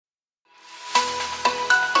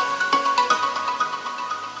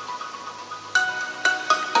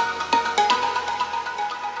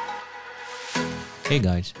Hey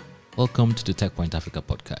guys, welcome to the Tech Point Africa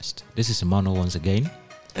podcast. This is Emmanuel once again.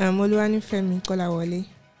 Oluwanifemi Kolawole.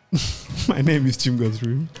 My name is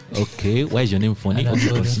Chimgosru. Okay, why is your name funny? I'm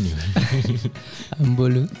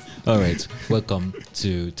Bolu. Alright, welcome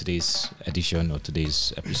to today's edition or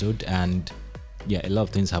today's episode. And yeah, a lot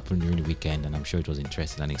of things happened during the weekend, and I'm sure it was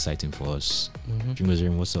interesting and exciting for us.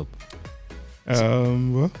 Chimgosru, what's up?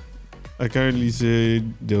 Well, I can't really say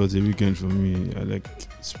there was a weekend for me. I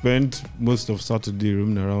spent most of Saturday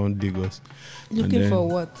roaming around Lagos. Looking for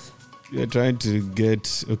what? We are trying to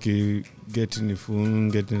getting a phone,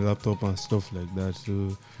 getting a laptop and stuff like that.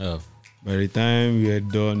 So by the time we were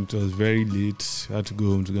done, it was very late. I had to go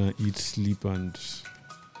home to go and eat, sleep, and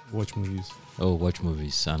watch movies. Oh, watch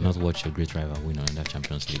movies and not watch a great rival win on that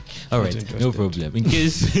Champions League. All right, Interested. no problem. In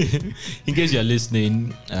case you're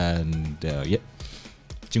listening, and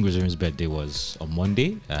Chimgosru's birthday was on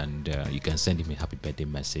Monday, and you can send him a happy birthday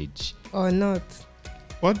message. Or not?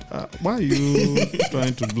 What? Why are you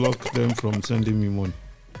trying to block them from sending me money?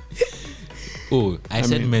 Oh, I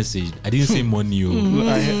said message. I didn't say money.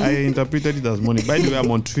 I interpreted it as money. By the way, I'm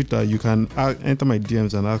on Twitter. You can enter my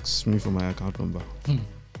DMs and ask me for my account number.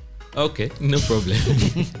 Okay, no problem.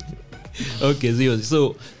 Okay,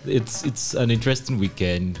 so it's an interesting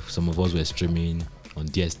weekend. Some of us were streaming on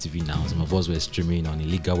DSTV now. Some of us were streaming on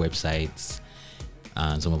illegal websites,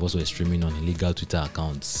 and some of us were streaming on illegal Twitter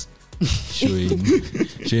accounts, showing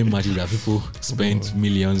matches that people spent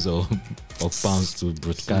millions of pounds to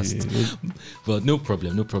broadcast. But no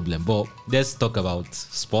problem. But let's talk about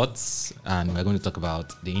sports, and we're going to talk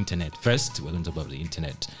about the internet. First, we're going to talk about the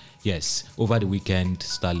internet. Yes, over the weekend,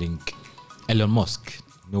 Starlink, Elon Musk.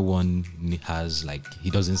 No one has he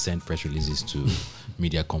doesn't send press releases to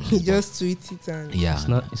media companies. He just tweets it and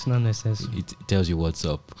It's not necessary. It tells you what's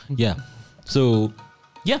up. Yeah. So,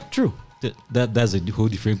 yeah, true. That's a whole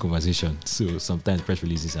different conversation. So sometimes press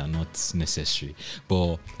releases are not necessary.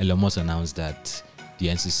 But Elon Musk announced that the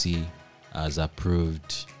NCC has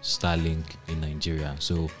approved Starlink in Nigeria.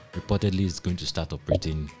 So reportedly it's going to start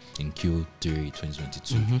operating in Q3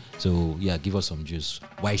 2022. So yeah, give us some juice.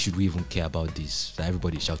 Why should we even care about this that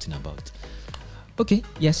everybody's shouting about? Okay,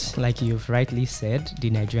 yes, like you've rightly said, the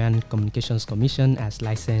Nigerian Communications Commission has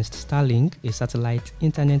licensed Starlink, a satellite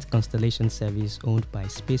internet constellation service owned by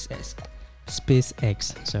SpaceX,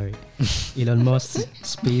 Elon Musk's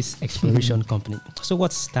space exploration company. So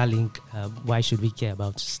what's Starlink? Why should we care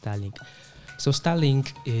about Starlink? So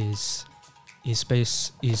Starlink is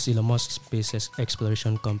Elon Musk's space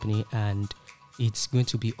exploration company, and it's going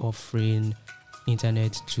to be offering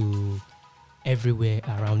internet to everywhere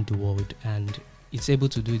around the world, and it's able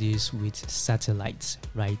to do this with satellites,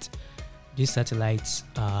 right? These satellites,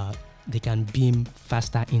 they can beam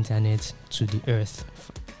faster internet to the earth,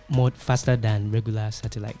 faster than regular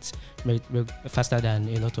satellites, faster than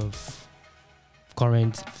a lot of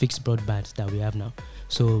current fixed broadband that we have now.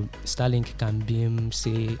 So Starlink can beam,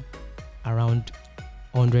 say, around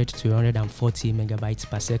 100 to 140 megabytes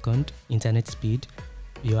per second internet speed.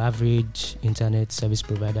 Your average internet service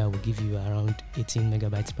provider will give you around 18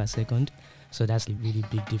 megabytes per second. So that's a really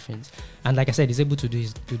big difference. And like I said, it's able to do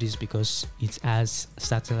this because it has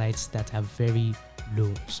satellites that are very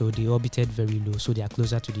low. So they orbited very low. So they are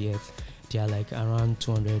closer to the Earth. They are like around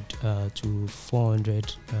 200 to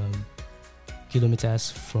 400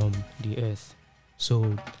 kilometers from the Earth.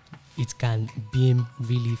 So it can beam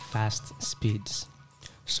really fast speeds.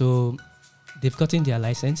 So they've gotten their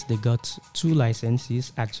license. They got 2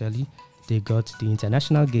 licenses actually. They got the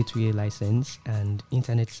International Gateway license and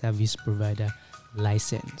Internet Service Provider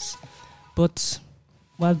license. But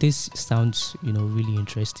while this sounds, really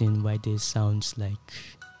interesting, why this sounds like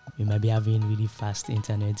we might be having really fast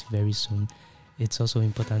internet very soon, it's also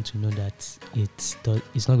important to know that it's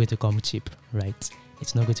not going to come cheap, right?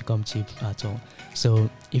 It's not going to come cheap at all. So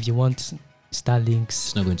if you want Starlinks,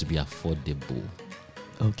 It's not going to be affordable.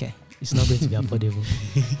 okay, it's not going to be affordable.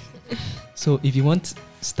 So if you want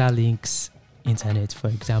Starlink's internet, for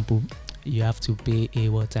example, you have to pay a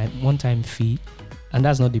one-time fee, and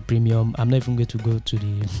that's not the premium. I'm not even going to go to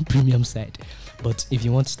the premium side. But if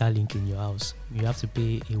you want Starlink in your house, you have to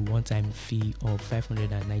pay a one-time fee of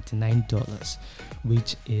 $599,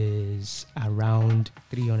 which is around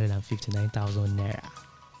 359,000 naira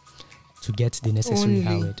to get the necessary Only.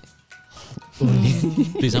 hardware.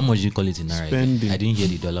 Please, how much do you call it in Naira? Spending. I didn't hear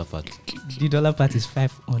the dollar part. The dollar part is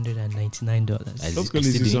 $599. I Let's call it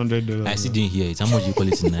 $600. I still didn't hear it. How much do you call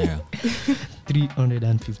it in Naira?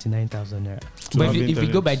 359,000 naira. To But have if you go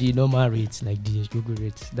internet. by the normal rate, like the Google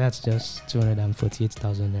rate, that's just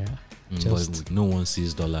 248,000 naira. But no one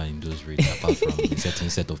sees dollar in those rates apart from a certain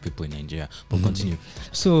set of people in Nigeria. But continue.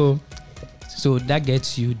 So So that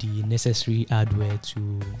gets you the necessary hardware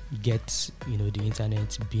to get, the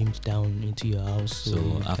internet beamed down into your house.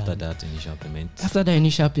 So after that initial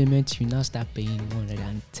payment, you now start paying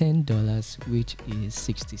 $110, which is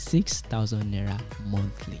 66,000 naira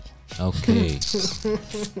monthly. Okay.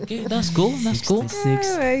 Okay, that's cool. That's cool.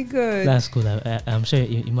 Oh my god. That's cool. I'm sure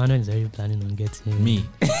Emmanuel is already planning on getting Me.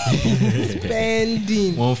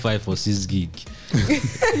 Spending. 1.5 for 6 gig.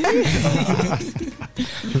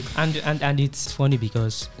 and it's funny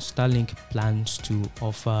because Starlink plans to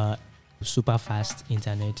offer super fast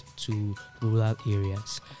internet to rural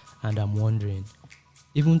areas, and I'm wondering,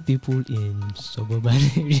 even people in suburban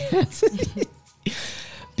areas,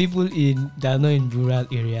 people that are not in rural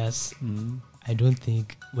areas, I don't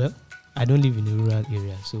think. Well, I don't live in a rural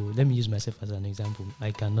area, so let me use myself as an example.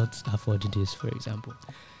 I cannot afford this, for example.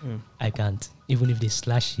 I can't. Even if they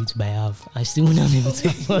slash it by half, I still will not be able to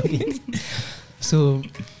afford it. So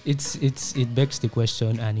it begs the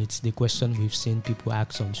question, and it's the question we've seen people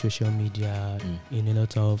ask on social media, in a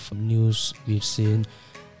lot of news. We've seen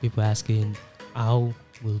people asking, how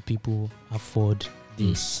will people afford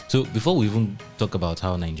this? So before we even talk about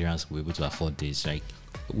how Nigerians will be able to afford this, like,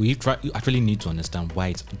 you actually need to understand why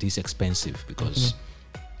it's this expensive, because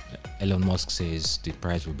Elon Musk says the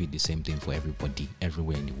price will be the same thing for everybody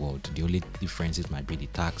everywhere in the world. The only differences might be the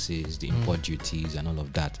taxes, the import duties, and all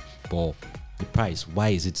of that. But the price, why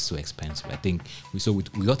is it so expensive? I think we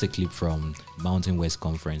got a clip from Mountain West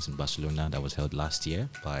Conference in Barcelona that was held last year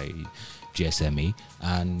by GSMA,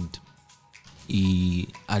 and he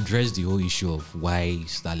addressed the whole issue of why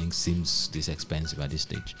Starlink seems this expensive at this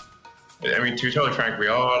stage. I mean, to be totally frank, we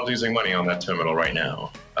are losing money on that terminal right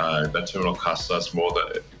now. That terminal costs us more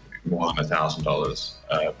than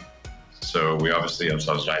 $1,000. So we obviously are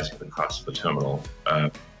subsidizing the cost of the terminal.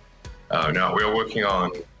 Now we are working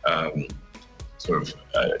on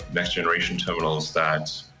next generation terminals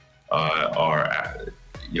that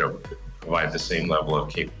provide the same level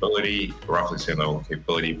of capability, roughly the same level of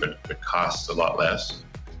capability, but costs a lot less.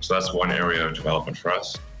 So that's one area of development for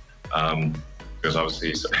us. Because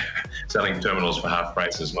obviously selling terminals for half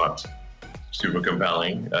price is not super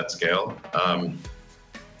compelling at scale.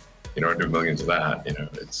 Do millions of that,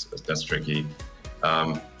 that's tricky.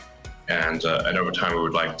 And over time, we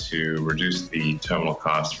would like to reduce the terminal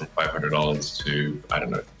cost from $500 to, I don't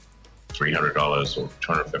know, $300 or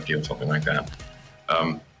 $250 or something like that.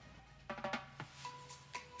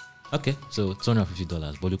 Okay, so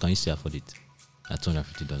 $250, but can you still afford it at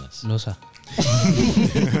 $250? No, sir.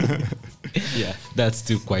 Yeah, that's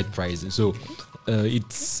still quite pricey. So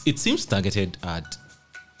it seems targeted at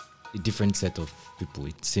a different set of people.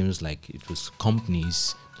 It seems like it was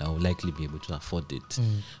companies that will likely be able to afford it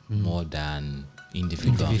more than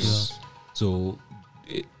individuals. So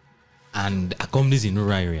and companies in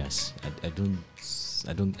rural areas. I don't.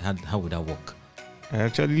 How would that work? I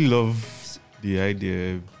actually love the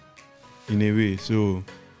idea in a way. So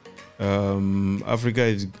the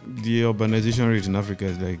urbanization rate in Africa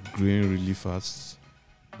is like growing really fast,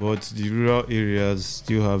 but the rural areas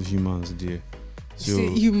still have humans there. So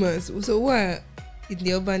humans. So what in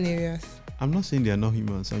the urban areas? I'm not saying they are not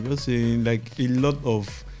humans. I'm just saying like a lot of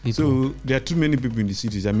people. So there are too many people in the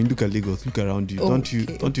cities. I mean, look at Lagos. Look around you. Don't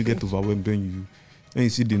you get overwhelmed when you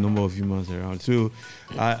see the number of humans around? So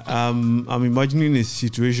I'm imagining a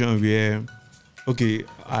situation where, okay,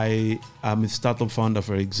 I am a startup founder,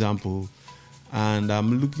 for example, and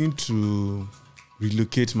I'm looking to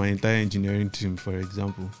relocate my entire engineering team, for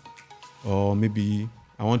example, or maybe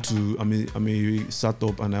I'm a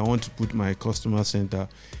startup and I want to put my customer center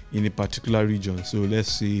in a particular region. So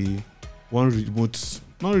let's say one remote,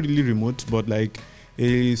 not really remote, but like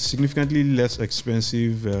a significantly less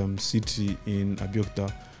expensive city in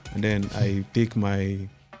Abeokuta, and then I take my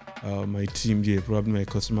team here, probably my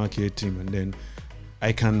customer care team, and then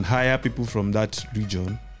I can hire people from that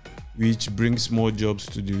region, which brings more jobs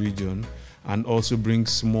to the region and also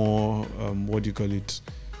brings more,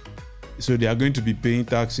 so they are going to be paying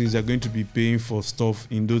taxes, they're going to be paying for stuff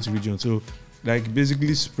in those regions. So like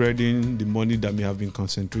basically spreading the money that may have been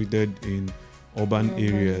concentrated in urban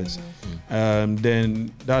areas.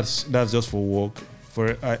 Then that's just for work.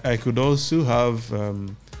 I could also have,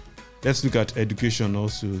 let's look at education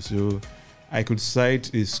also. So I could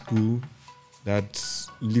cite a school that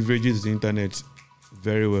leverages the internet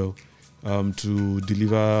very well to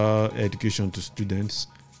deliver education to students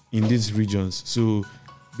in these regions. So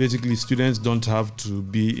basically, students don't have to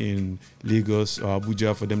be in Lagos or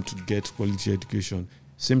Abuja for them to get quality education.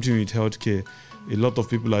 Same thing with healthcare. A lot of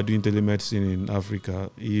people are doing telemedicine in Africa.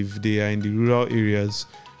 If they are in the rural areas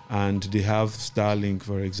and they have Starlink,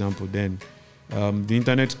 for example, then the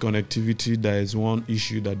internet connectivity, there is one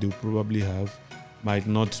issue that they'll probably have, might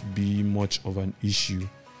not be much of an issue.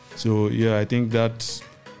 So yeah, I think that's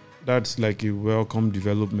like a welcome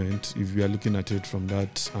development if we are looking at it from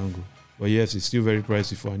that angle. But yes, it's still very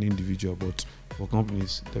pricey for an individual, but for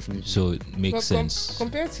companies, definitely. So it makes sense.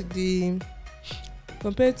 Compared to the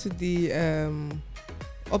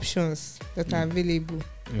options that are available.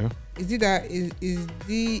 Yeah. Is it that is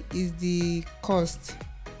the cost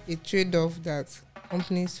a trade-off that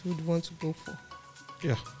companies would want to go for?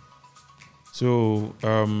 Yeah. So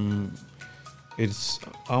it's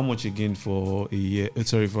how much again for a year?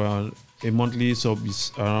 For a monthly sub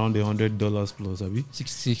is around $100 plus, Abi.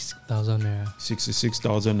 66,000 naira.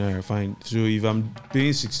 66,000 naira, fine. So if I'm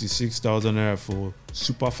paying 66,000 naira for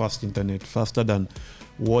super fast internet, faster than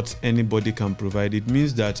what anybody can provide, it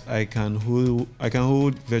means that I can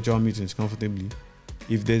hold virtual meetings comfortably.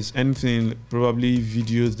 If there's anything, probably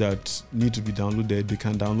videos that need to be downloaded, they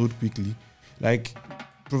can download quickly. Like,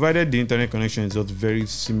 provided the internet connection is just very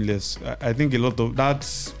seamless. I think a lot of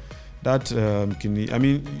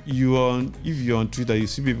if you're on Twitter, you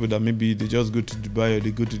see people that maybe they just go to Dubai or they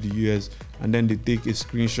go to the US and then they take a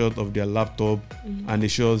screenshot of their laptop and it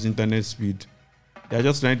shows internet speed. They're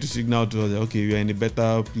just trying to signal to us that, okay, we are in a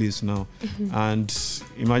better place now. And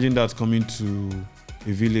imagine that coming to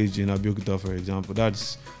a village in Abeokuta, for example. I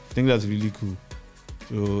think that's really cool.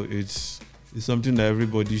 So it's something that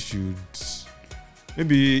everybody should.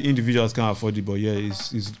 Maybe individuals can't afford it, but yeah,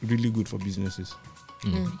 it's really good for businesses.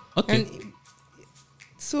 Okay. And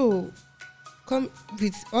so, come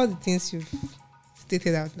with all the things you've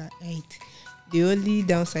stated out now, right? The only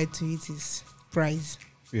downside to it is price.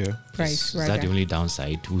 Yeah. Price. Is that the only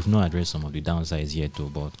downside? We've not addressed some of the downsides yet, though.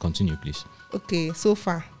 But continue, please. Okay, so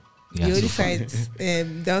far. Yeah, the only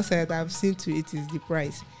so downside that I've seen to it is the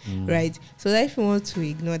price, right? So that if you want to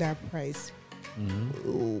ignore that price,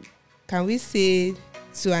 can we say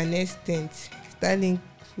to an extent Starlink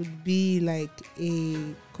would be like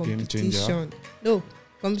a competition? No,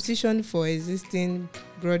 competition for existing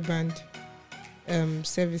broadband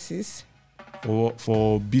services.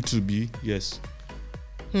 For B2B, yes.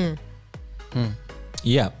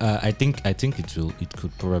 Yeah, I think it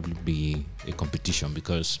could probably be a competition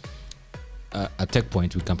because at Tech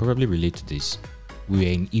Point we can probably relate to this. We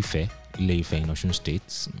were in Ile-Ife in Osun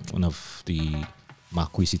State, one of the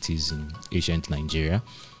marquee cities in ancient Nigeria,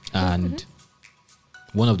 and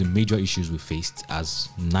one of the major issues we faced, as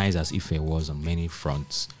nice as Ife was on many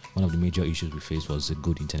fronts, one of the major issues we faced was a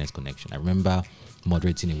good internet connection. I remember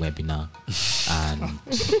moderating a webinar and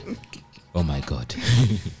oh my God.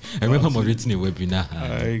 I remember moderating a webinar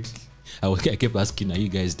and I kept asking, are you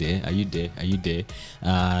guys there? Are you there? Are you there?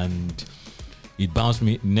 And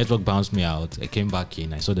network bounced me out. I came back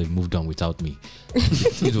in. I saw they moved on without me.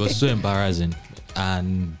 It was so embarrassing.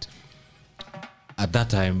 And at that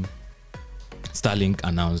time, Starlink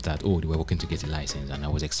announced that, they were working to get a license. And I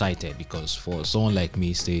was excited because for someone like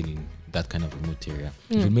me staying in that kind of remote area,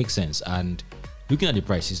 it would make sense. And looking at the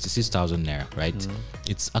price, 66,000 naira, right?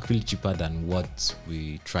 It's actually cheaper than what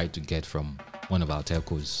we tried to get from one of our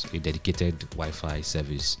telcos, a dedicated Wi-Fi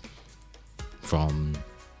service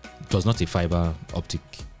it was not a fiber optic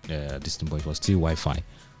distance, but it was still Wi-Fi.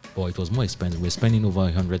 But it was more expensive. We're spending over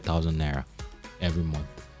 100,000 naira every month.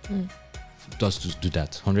 Just to do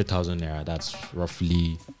that, 100,000 naira, that's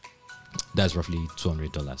roughly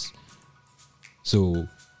 $200. So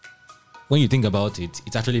when you think about it,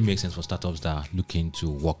 it actually makes sense for startups that are looking to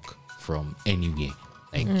work from anywhere.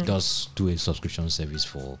 Like just do a subscription service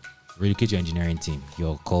for relocate your engineering team,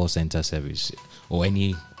 your call center service, or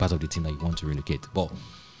any part of the team that you want to relocate. But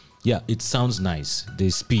yeah, it sounds nice.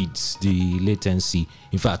 The speeds, the latency.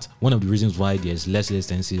 In fact, one of the reasons why there's less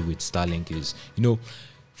latency with Starlink is,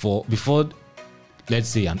 before, let's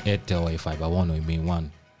say an Airtel or a Fiber One or a Main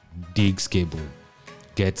One digs cable,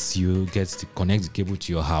 connects the cable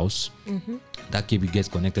to your house. That cable gets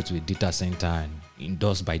connected to a data center and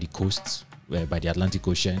endorsed by the coast, by the Atlantic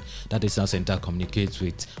Ocean. That data center communicates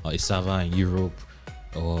with a server in Europe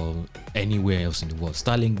or anywhere else in the world.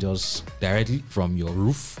 Starlink does directly from your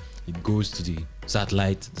roof. It goes to the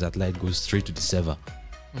satellite. Satellite goes straight to the server.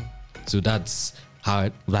 So that's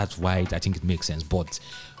why I think it makes sense. But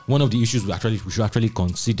one of the issues we should actually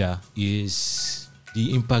consider is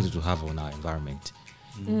the impact it will have on our environment.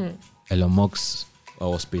 Elon Musk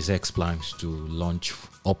or SpaceX plans to launch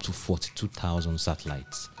up to 42,000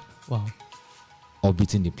 satellites. Wow.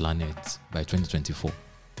 Orbiting the planet by 2024.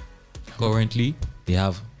 Currently, they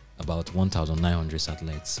have about 1,900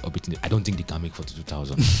 satellites orbiting. I don't think they can make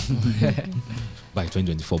 42,000 by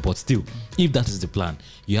 2024. But still, if that is the plan,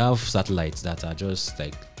 you have satellites that are just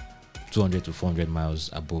like 200 to 400 miles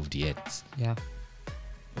above the Earth. Yeah.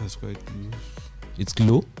 That's quite low. It's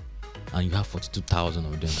low, and you have 42,000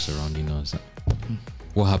 of them surrounding us.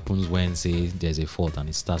 What happens when, say, there's a fault and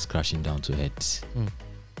it starts crashing down to Earth?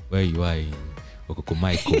 Where you are in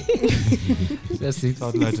Okokomaiko. That's it.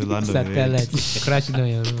 Satellite to land on the Satellite crashing on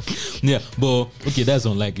your roof. Yeah, but okay, that's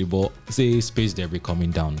unlikely. But say space debris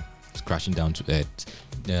coming down, it's crashing down to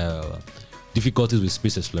Earth. Difficulties with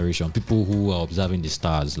space exploration. People who are observing the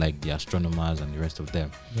stars, like the astronomers and the rest of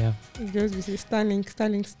them. Yeah. Just we say Starlink,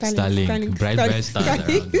 bright stars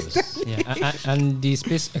around us. Yeah, and the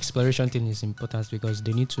space exploration thing is important because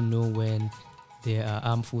they need to know when there are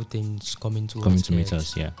harmful things coming to meet Earth.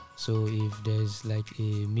 us. Yeah. So if there's like a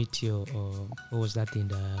meteor or what was that thing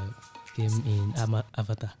that came in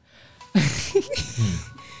Avatar?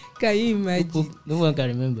 Can you imagine? No one can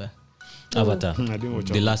remember. Avatar. I didn't watch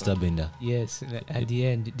The Last Avatar. Airbender. Yes, at the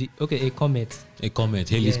end. A comet. A comet.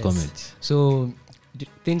 Halley's Yes. comet. So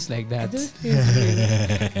things like Are that. those things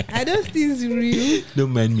real? Are those things real?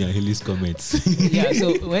 Don't mind me, Halley's comets. Yeah,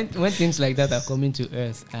 so when things like that are coming to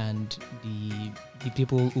Earth and the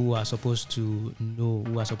people who are supposed to know,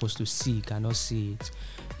 who are supposed to see, cannot see it,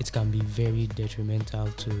 it can be very detrimental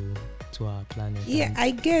to our planet. Yeah, And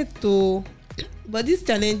I get though. But these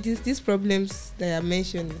challenges, these problems that I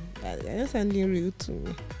mentioned, they're not sounding real to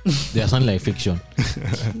me. They are sounding like fiction.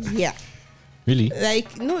 Yeah. Really?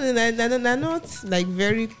 Like, no, they're not like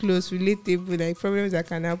very close, relatable, like problems that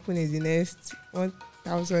can happen in the next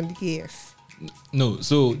 1,000 years. No,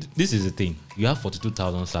 so this is the thing. You have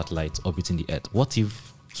 42,000 satellites orbiting the Earth. What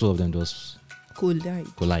if two of them just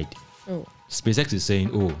collide? Oh. SpaceX is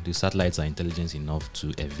saying, oh, the satellites are intelligent enough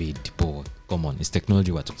to evade. But come on, it's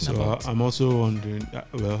technology we're talking So about. I'm also wondering.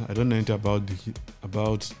 Well, I don't know anything about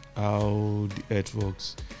how the Earth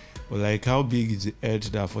works, but like, how big is the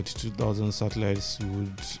Earth that 42,000 satellites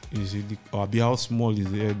would easily, or how small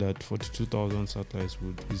is the Earth that 42,000 satellites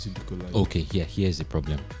would easily collide? Okay, yeah, here's the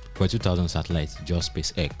problem. 42,000 satellites, just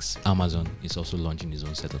SpaceX. Amazon is also launching its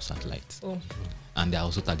own set of satellites. Oh. And they're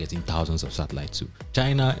also targeting thousands of satellites too.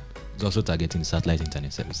 China is also targeting satellite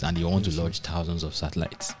internet service, and they want to launch thousands of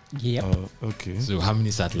satellites. yeah, Okay. So how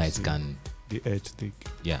many satellites can? The Earth take.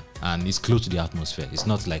 Yeah, and it's close to the atmosphere. It's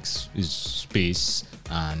not like it's space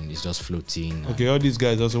and it's just floating. Okay, all these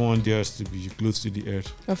guys also want theirs to be close to the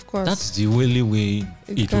Earth. Of course. That's the only way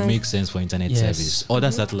it will can. make sense for internet Yes. service.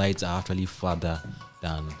 Other satellites are actually farther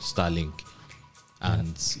than Starlink, and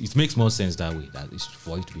it makes more sense that way. That is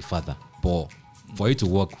for it to be farther, but for it to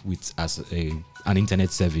work with as an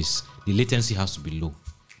internet service, the latency has to be low.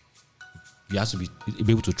 You have to be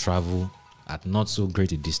able to travel at not so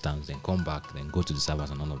great a distance, then come back, then go to the servers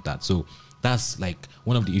and all of that. So that's like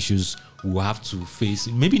one of the issues we'll have to face.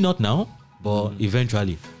 Maybe not now, but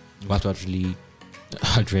eventually we'll have to actually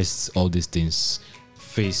address all these things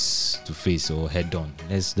face to face or head on.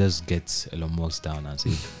 Let's get Elon Musk down and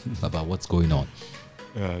say about what's going on.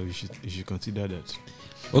 You should consider that.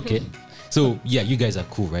 Okay. So yeah, you guys are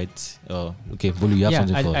cool, right? Okay, Bolu, you have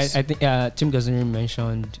something for us. I think Tim Gazini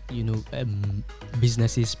mentioned,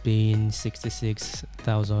 businesses paying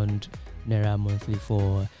 66,000 naira monthly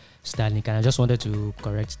for Starlink, and I just wanted to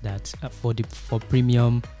correct that for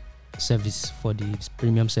premium service, for the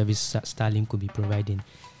premium service Starlink could be providing,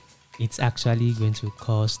 it's actually going to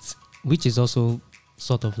cost, which is also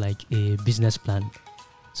sort of like a business plan.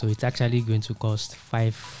 So it's actually going to cost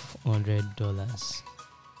 $500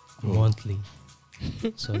 monthly.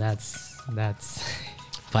 So that's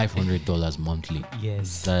 $500 monthly.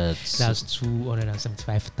 yes. That's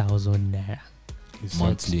 275,000 naira. It's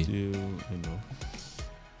Monthly. Still,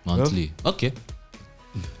 monthly. Okay.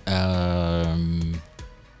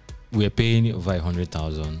 We're paying over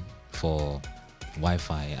 100,000 for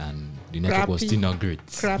Wi-Fi, and the network was still not great.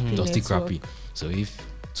 Crappy It was still network. crappy. So if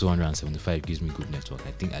 275 gives me good network,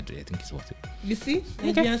 I think it's worth it. You see,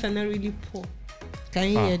 Nigerians are not really poor.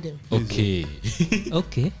 Can you hear them? Okay.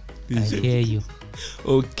 Okay, I Please, hear you.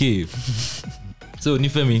 Okay. So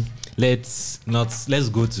Nifemi, let's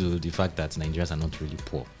go to the fact that Nigerians are not really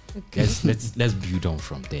poor. Okay. Let's build on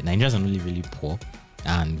from there. Nigerians are not really poor,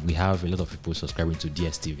 and we have a lot of people subscribing to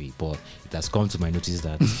DSTV, but it has come to my notice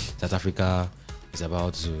that South Africa is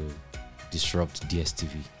about to disrupt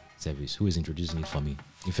DSTV service. Who is introducing it for me?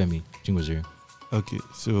 Nifemi Chingozuri. Okay,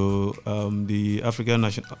 so the African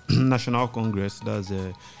National Congress, that's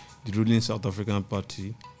the ruling South African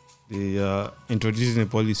party, they are introducing a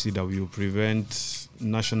policy that will prevent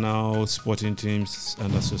national sporting teams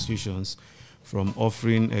and associations from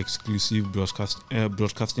offering exclusive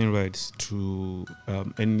broadcasting rights to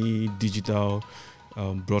any digital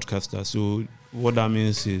broadcaster. So what that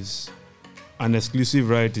means is an exclusive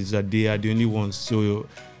right is that they are the only ones. So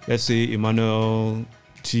let's say Emmanuel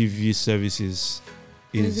TV Services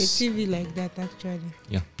is... There's a TV like that actually.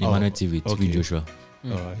 Yeah, Emmanuel TV, okay. Joshua.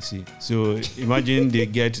 Oh, I see. So imagine they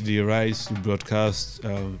get the rights to broadcast,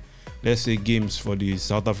 let's say, games for the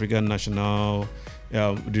South African national,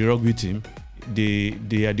 the rugby team.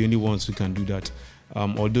 They are the only ones who can do that.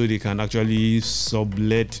 Although they can actually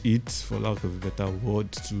sublet it, for lack of a better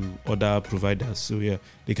word, to other providers. So yeah,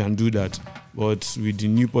 they can do that. But with the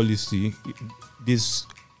new policy, these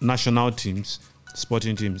national teams,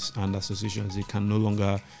 sporting teams and associations, they can no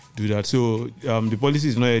longer do that. So the policy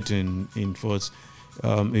is not yet in force.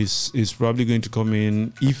 It's probably going to come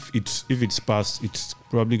in, if it's passed, it's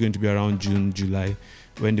probably going to be around June, July,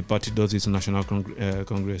 when the party does its national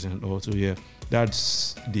congress. And also, yeah,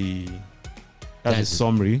 that's the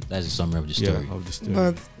summary. That's the summary of the story. Yeah, of the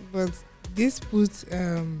story. But this puts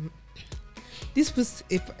an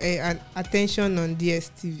attention on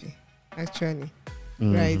DSTV actually,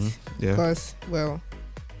 right? Yeah. Because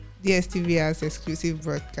DSTV has exclusive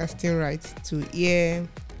broadcasting rights to air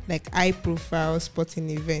like high-profile sporting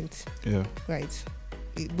events, right?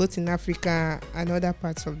 Both in Africa and other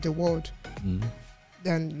parts of the world.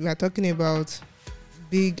 Then we are talking about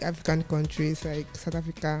big African countries like South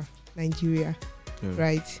Africa, Nigeria,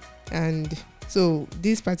 right? And so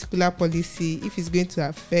this particular policy, if it's going to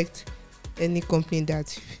affect any company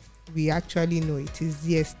that we actually know, it is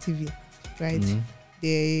DSTV, right?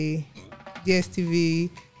 The DSTV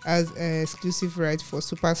has exclusive right for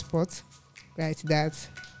Super Sport, right? That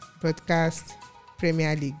broadcast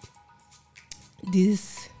Premier League.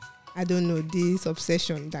 This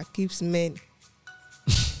obsession that keeps men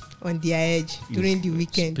on their edge during the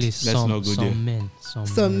weekend. Please, some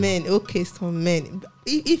men.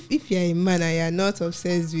 If you're a man and you're not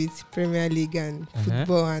obsessed with Premier League and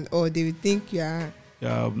football and all, they will think you are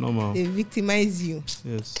abnormal. They victimize you.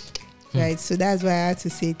 Yes. Right. So that's why I had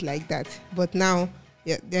to say it like that. But now,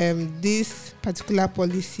 this particular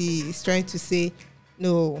policy is trying to say,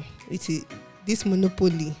 no, this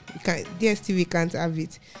monopoly, DSTV can't have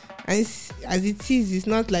it. And as it is, it's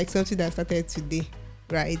not like something that started today.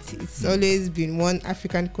 Right, it's always been one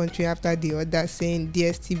African country after the other saying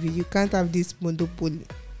DSTV, you can't have this monopoly.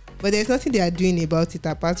 But there's nothing they are doing about it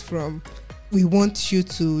apart from we want you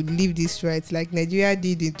to leave this right, like Nigeria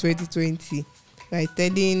did in 2020 by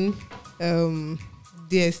telling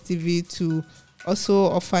DSTV to also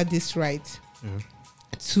offer this right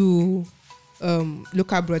to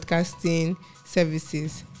local broadcasting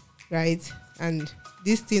services, right? And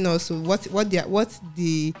this thing also, what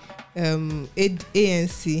the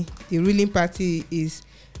ANC, the ruling party, is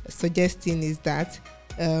suggesting is that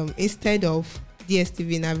instead of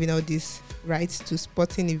DSTV having all these rights to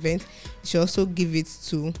sporting events, it should also give it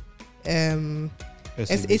to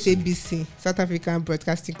SABC, South African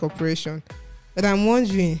Broadcasting Corporation. But I'm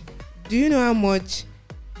wondering, do you know how much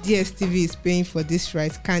DSTV is paying for this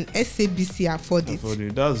right? Can SABC afford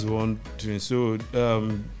it? That's one thing. So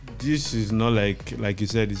this is not like you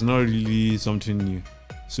said, it's not really something new.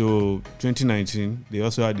 So 2019, they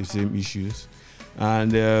also had the same issues,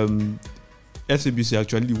 and SABC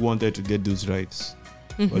actually wanted to get those rights,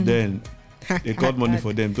 but then they got money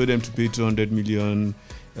for them, told them to pay $200 million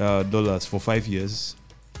for 5 years.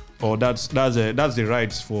 Or that's the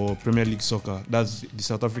rights for Premier League soccer. That's the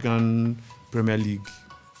South African Premier League.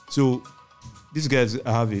 So these guys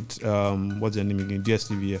have it. What's their name again?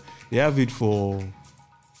 DSTV. They have it for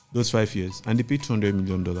those 5 years, and they paid $200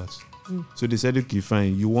 million. So they said, okay,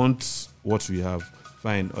 fine, you want what we have,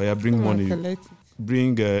 fine, or yeah, bring money,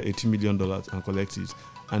 bring $80 million and collect it.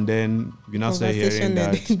 And then we now start hearing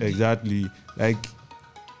that exactly, like,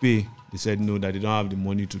 pay. They said no, that they don't have the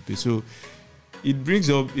money to pay. So it brings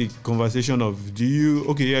up a conversation of, you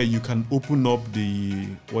can open up the,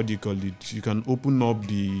 you can open up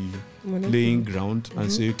the playing ground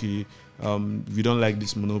and say, okay, we don't like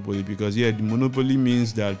this monopoly, because the monopoly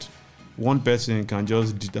means that one person can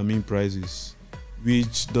just determine prices,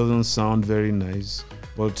 which doesn't sound very nice.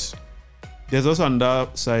 But there's also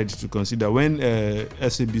another side to consider. When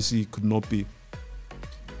SABC could not pay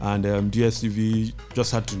and DSTV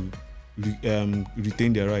just had to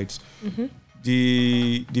retain their rights,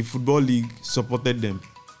 the Football League supported them.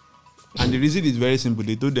 And the reason is very simple.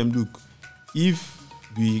 They told them, look, if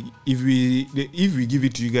we give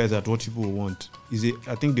it to you guys at what people want,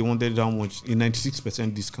 I think they wanted how much? A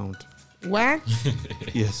 96% discount. What?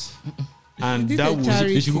 Yes. And that was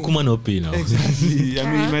they should come and not pay now. Exactly. I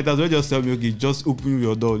mean, you might as well just tell me, okay, just open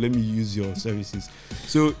your door, let me use your services.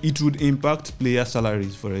 So it would impact player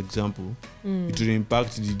salaries, for example. It would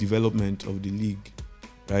impact the development of the league,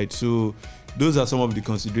 right? So those are some of the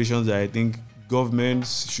considerations that I think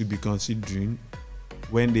governments should be considering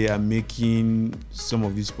when they are making some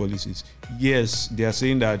of these policies. Yes, they are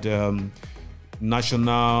saying that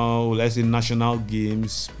national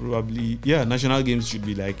games national games should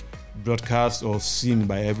be like broadcast or seen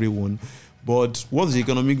by everyone. But what's the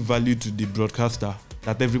economic value to the broadcaster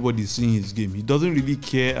that everybody is seeing his game? He doesn't really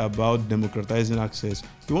care about democratizing access.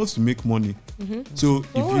 He wants to make money. Mm-hmm. So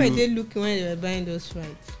what were they looking when they were buying those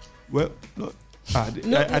rights? Well,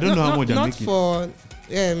 I don't know how much they're making. Not for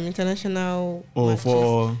international matches.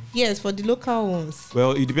 For yes, for the local ones.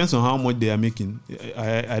 Well, it depends on how much they are making.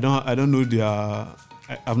 I don't know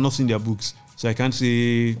I've not seen their books, so I can't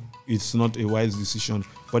say it's not a wise decision.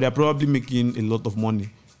 But they're probably making a lot of money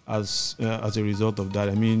as a result of that.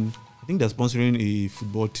 I mean, I think they're sponsoring a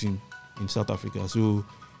football team in South Africa, so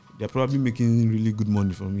they're probably making really good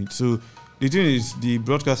money from it. So the thing is, the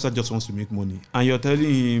broadcaster just wants to make money, and you're telling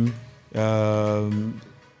him,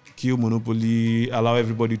 kill monopoly, allow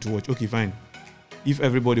everybody to watch. Okay, fine. If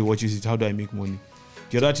everybody watches it, how do I make money?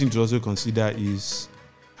 The other thing to also consider is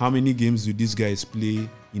how many games do these guys play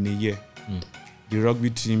in a year? The rugby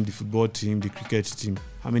team, the football team, the cricket team,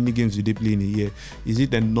 how many games do they play in a year? Is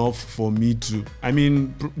it enough for me to... I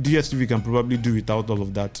mean, DSTV can probably do without all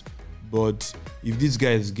of that. But if these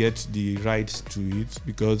guys get the rights to it,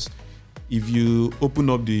 because if you open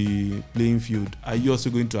up the playing field, are you also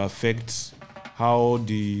going to affect how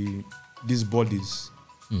these bodies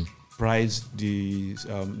price the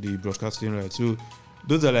broadcasting rights? So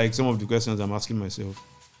those are like some of the questions I'm asking myself.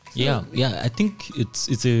 Yeah, I think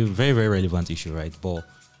it's a very, very relevant issue, right? But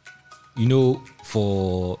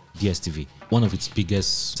for DSTV, one of its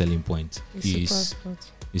biggest selling point is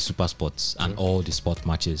Super Sports and all the sport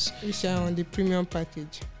matches, which are on the premium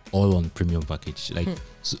package. All on premium package. Like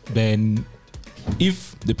so then,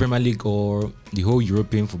 if the Premier League or the whole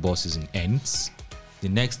European football season ends, the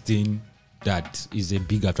next thing that is a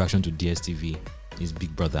big attraction to DSTV is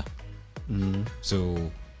Big Brother.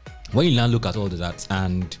 So when you now look at all of that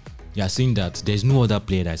and you are seeing that there's no other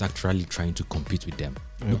player that is actually trying to compete with them,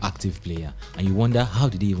 no active player, and you wonder how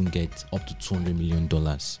did they even get up to $200 million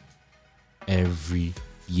every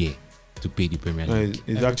year to pay the Premier League?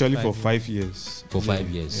 It's actually for 5 years. For 5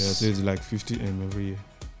 years. Yeah, so it's like 50M every year.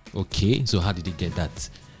 Okay, so how did they get that?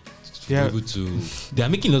 They are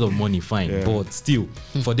making a lot of money, fine, but still,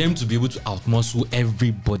 for them to be able to outmuscle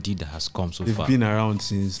everybody that has come so far. They've been around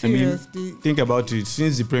since. Seriously. I mean, think about it.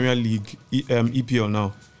 Since the Premier League, EPL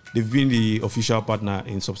now, they've been the official partner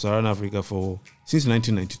in Sub-Saharan Africa since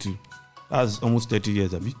 1992. That's almost 30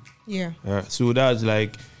 years, Abi. Yeah. So that's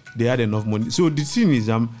like they had enough money. So the thing is,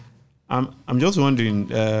 I'm just wondering.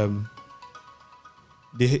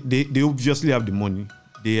 They obviously have the money.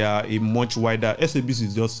 They are a much wider. SABC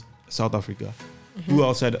is just South Africa. Who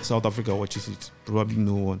outside South Africa watches it? Probably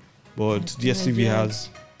no one. But DSTV has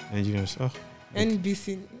Nigerians.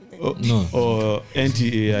 NBC. No. Or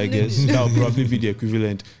NTA, I guess. That would probably be the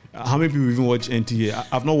equivalent. How many people even watch NTA?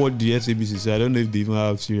 I've not watched the SABC, so I don't know if they even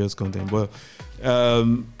have serious content. But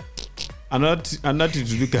another thing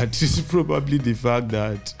to look at is probably the fact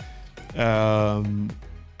that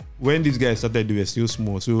when these guys started, they were still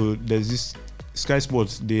small. So there's this Sky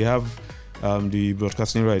Sports, they have the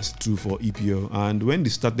broadcasting rights too for EPL. And when they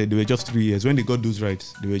started, they were just 3 years. When they got those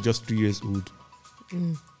rights, they were just 3 years old.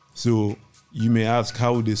 So you may ask,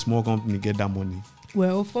 how would a small company get that money?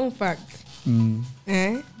 Well, fun fact.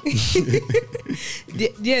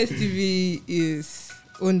 DSTV is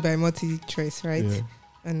owned by MultiChoice, right? Yeah.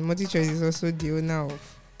 And MultiChoice is also the owner of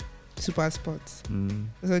Super Sports.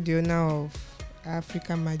 Also the owner of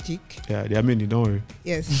Africa Magic. Yeah, there are many, don't worry.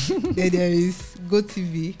 Yes. Then there is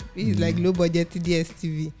GoTV, which is like low budget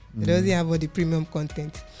DSTV. It doesn't have all the premium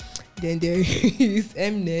content. Then there is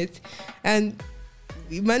Mnet. And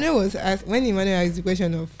Emmanuel was asked, when Emmanuel asked the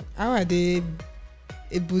question of how are they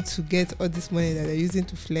able to get all this money that they're using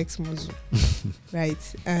to flex muscle,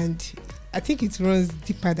 right? And I think it runs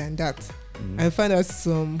deeper than that. I found out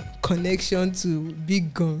some connection to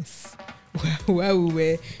big guns while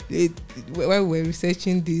we were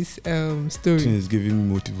researching this story. It's giving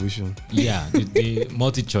me motivation. Yeah, the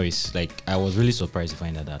MultiChoice. Like, I was really surprised to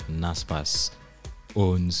find out that Naspers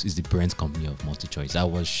is the parent company of MultiChoice. I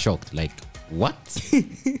was shocked. Like, what?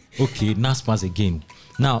 Okay, Naspers again.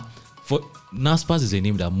 Now, for Naspers is a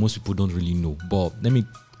name that most people don't really know, but let me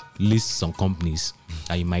list some companies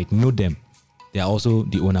that you might know them. They are also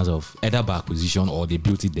the owners of either by acquisition or they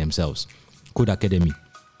built it themselves. Code Academy,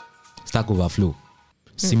 Stack Overflow,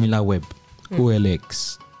 SimilarWeb,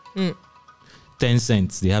 OLX,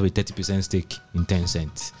 Tencent. They have a 30% stake in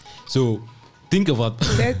Tencent. So think about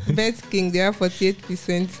BetKing. They have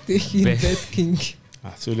 48% stake in BetKing.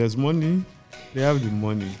 So there's money. They have the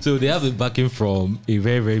money. So they have a backing from a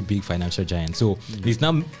very, very big financial giant. So it's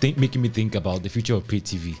now making me think about the future of pay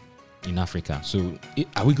TV in Africa. So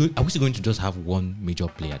are we still going to just have one major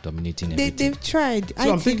player dominating everything? They've tried.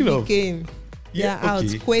 So I'm thinking of came. Out.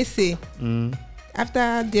 Kwesi. After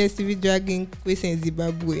DSTV dragging Kwesi in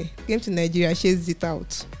Zimbabwe, came to Nigeria, chased it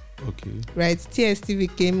out. Okay. Right.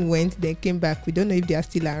 TSTV came, went, then came back. We don't know if they are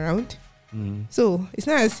still around. So it's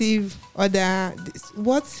not as if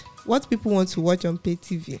what people want to watch on pay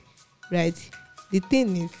TV, right? The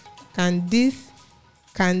thing is, can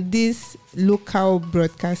these local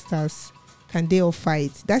broadcasters, can they offer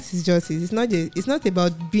it? That is just it. It's not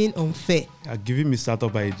about being unfair. Giving me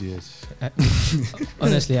startup ideas.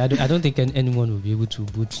 Honestly, I don't think anyone will be able to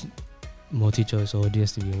boot multi-choice or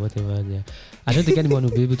DSTV or whatever. I don't think anyone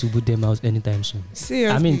will be able to boot them out anytime soon.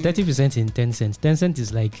 Seriously. I mean, 30% in Tencent. Tencent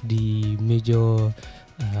is like the major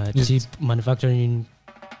chip manufacturing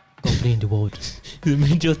company in the world. The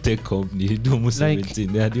major tech company, they do almost like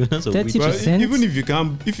everything. They are the owners of 30%. Well, even if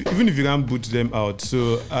you can't boot them out.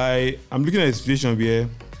 So I'm looking at a situation where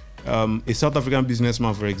a South African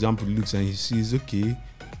businessman, for example, looks and he sees, okay,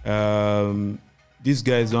 these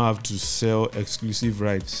guys don't have to sell exclusive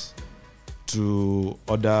rights to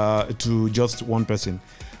just one person,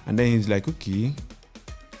 and then he's like, okay,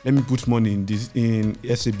 let me put money in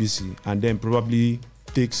SABC, and then probably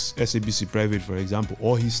takes SABC private, for example,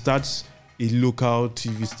 or he starts a local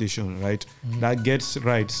TV station, right? That gets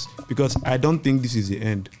rights, because I don't think this is the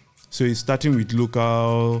end. So he's starting with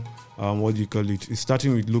local, He's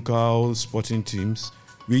starting with local sporting teams,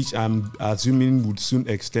 which I'm assuming would soon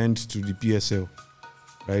extend to the PSL,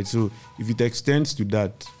 right? So if it extends to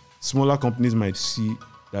that, smaller companies might see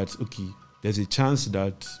that, okay, there's a chance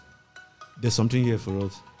that there's something here for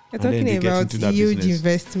us. They're talking about huge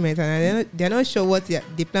investment, and they're not sure what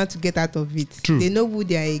they plan to get out of it. True. They know who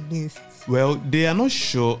they are against. Well, they are not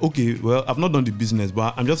sure. Okay, well, I've not done the business,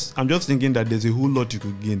 but I'm just thinking that there's a whole lot you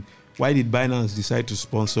could gain. Why did Binance decide to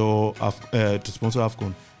sponsor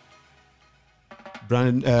AFCON?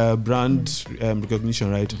 Brand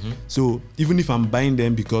recognition, right? So even if I'm buying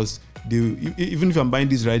them because even if I'm buying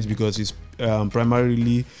these rights because it's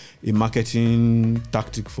primarily a marketing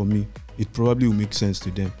tactic for me, it probably will make sense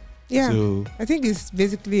to them. Yeah, so I think it's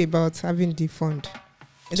basically about having the fund.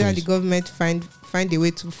 Either the government find a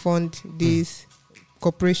way to fund these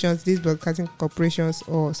corporations, these broadcasting corporations,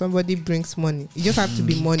 or somebody brings money. It just have to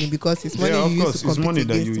be money, because it's money you use to compete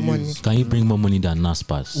against money. Can you bring more money than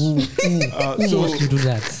NASPAS? Who wants to do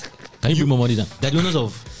that? Can you bring more money than the owners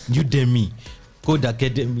of Udemy, Code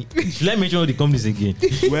Academy? Should I mention all the companies again?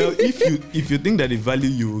 Well, if you think that the value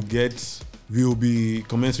you will get will be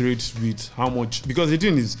commensurate with how much, because the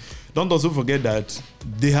thing is, don't also forget that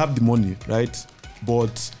they have the money, right?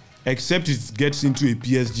 But except it gets into a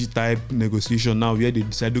PSG type negotiation now, where they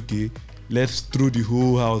decide, okay, let's throw the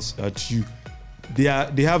whole house at you. They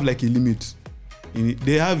have like a limit.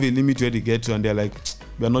 They have a limit where they get to, and they're like,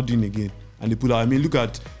 we're not doing again, and they pull out. I mean, look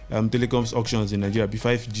at telecoms auctions in Nigeria,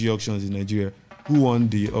 B5G auctions in Nigeria. Who won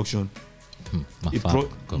the auction?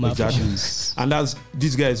 Exactly. And as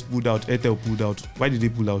these guys pulled out, Airtel pulled out. Why did they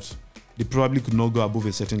pull out? They probably could not go above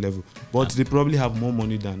a certain level, but they probably have more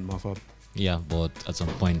money than Mafab. Yeah, but at some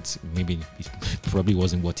point, maybe it probably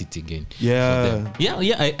wasn't worth it again. Yeah.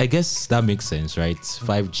 I guess that makes sense, right?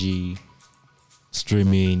 5G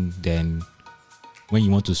streaming, then when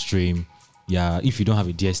you want to stream, if you don't have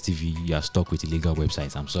a DSTV, you are stuck with illegal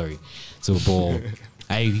websites. I'm sorry. So, but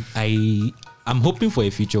I'm hoping for a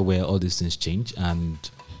future where all these things change, and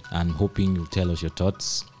I'm hoping you'll tell us your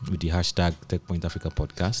thoughts with the hashtag TechPointAfrica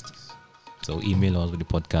podcast. So email us with the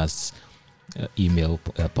podcasts. Email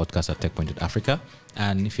podcast@techpoint.africa.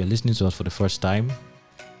 And if you're listening to us for the first time,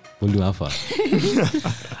 Olu Alpha.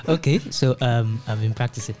 Okay, so I've been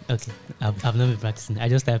practicing. Okay, I've not been practicing. I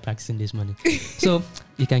just started practicing this morning. So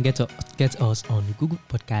you can get us on Google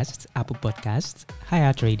Podcasts, Apple Podcasts,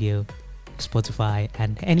 iHeartRadio, Spotify,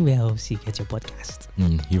 and anywhere else you get your podcast.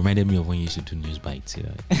 You reminded me of when you used to do news bites.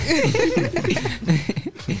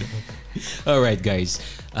 All right, guys,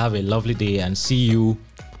 have a lovely day and see you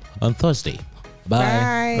on Thursday. Bye.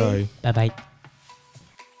 Bye. Bye. Bye-bye.